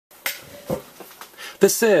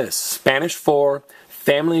This is Spanish for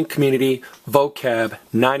Family and Community Vocab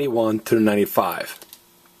 91 through 95.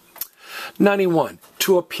 91.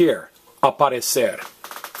 To appear. Aparecer.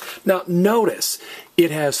 Now notice it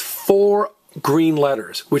has 4 green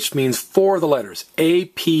letters, which means 4 of the letters,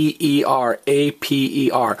 A-P-E-R,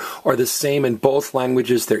 A-P-E-R, are the same in both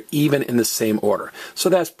languages. They're even in the same order. So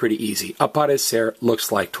that's pretty easy. Aparecer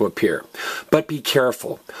looks like to appear. But be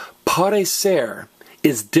careful. Parecer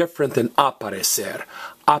is different than aparecer.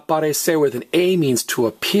 Aparecer with an A means to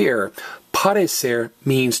appear. Parecer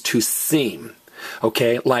means to seem.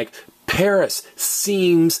 Okay, like Paris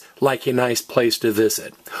seems like a nice place to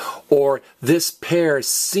visit. Or this pair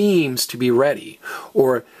seems to be ready.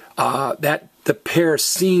 Or that the pair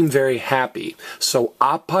seem very happy. So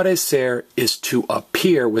aparecer is to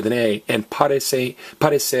appear with an A, and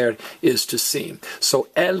parecer is to seem. So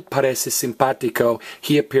él parece simpático,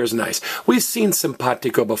 he appears nice. We've seen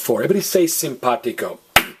simpático before. Everybody say simpático.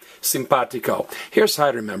 Simpático. Here's how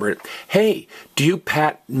I remember it. Hey, do you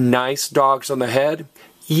pat nice dogs on the head?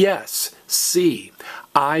 Yes. See,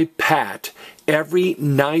 I pat every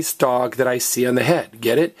nice dog that I see on the head.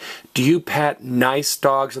 Get it? Do you pat nice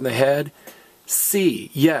dogs on the head?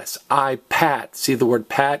 See, yes, I pat. See the word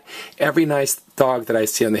pat? Every nice dog that I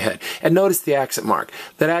see on the head. And notice the accent mark.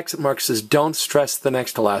 That accent mark says don't stress the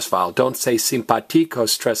next to last vowel. Don't say simpático,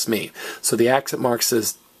 stress me. So the accent mark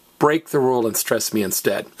says break the rule and stress me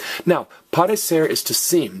instead. Now, parecer is to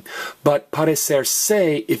seem, but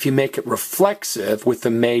parecerse, if you make it reflexive with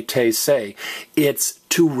the me, te, se, it's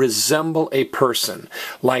to resemble a person.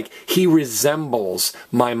 Like, he resembles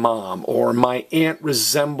my mom, or my aunt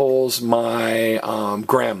resembles my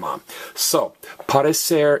grandma. So,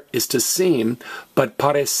 parecer is to seem, but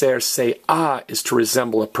parecerse is to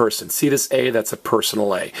resemble a person. See this A? That's a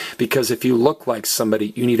personal A. Because if you look like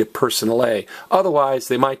somebody, you need a personal A. Otherwise,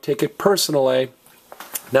 they might take it personal A.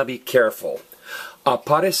 Now be careful.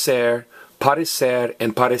 Aparecer, parecer,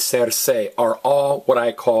 and parecerse are all what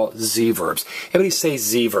I call Z-verbs. Everybody say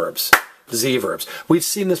Z-verbs. Z-verbs. We've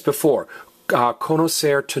seen this before.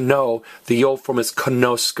 Conocer, to know, the old form is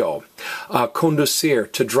conozco.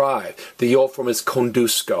 Conducir, to drive, the old form is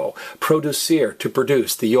conduzco. Producir, to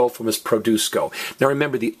produce, the old form is produzco. Now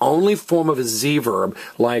remember, the only form of a Z-verb,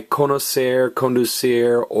 like conocer,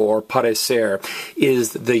 conducir, or parecer,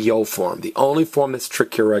 is the yo form. The only form that's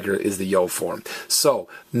tricky or regular is the yo form. So,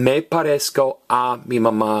 me parezco a mi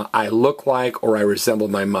mamá, I look like or I resemble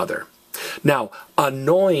my mother. Now,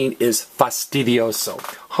 annoying is fastidioso.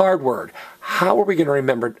 Hard word. How are we going to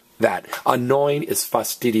remember that? Annoying is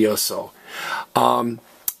fastidioso.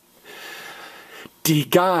 The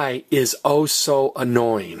guy is oh so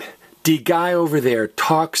annoying. The guy over there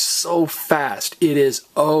talks so fast. It is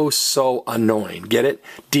oh so annoying. Get it?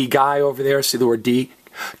 The guy over there, see the word D?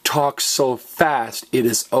 Talks so fast, it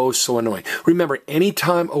is oh so annoying. Remember,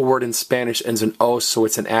 anytime a word in Spanish ends in oh so,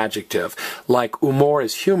 it's an adjective. Like humor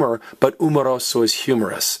is humor, but humoroso is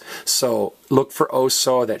humorous. So look for oh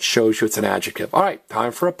so, that shows you it's an adjective. All right,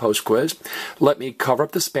 time for a post quiz. Let me cover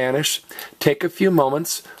up the Spanish, take a few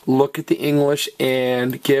moments, look at the English,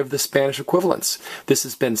 and give the Spanish equivalents. This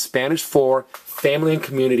has been Spanish for Family and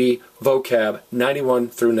Community Vocab 91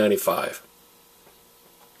 through 95.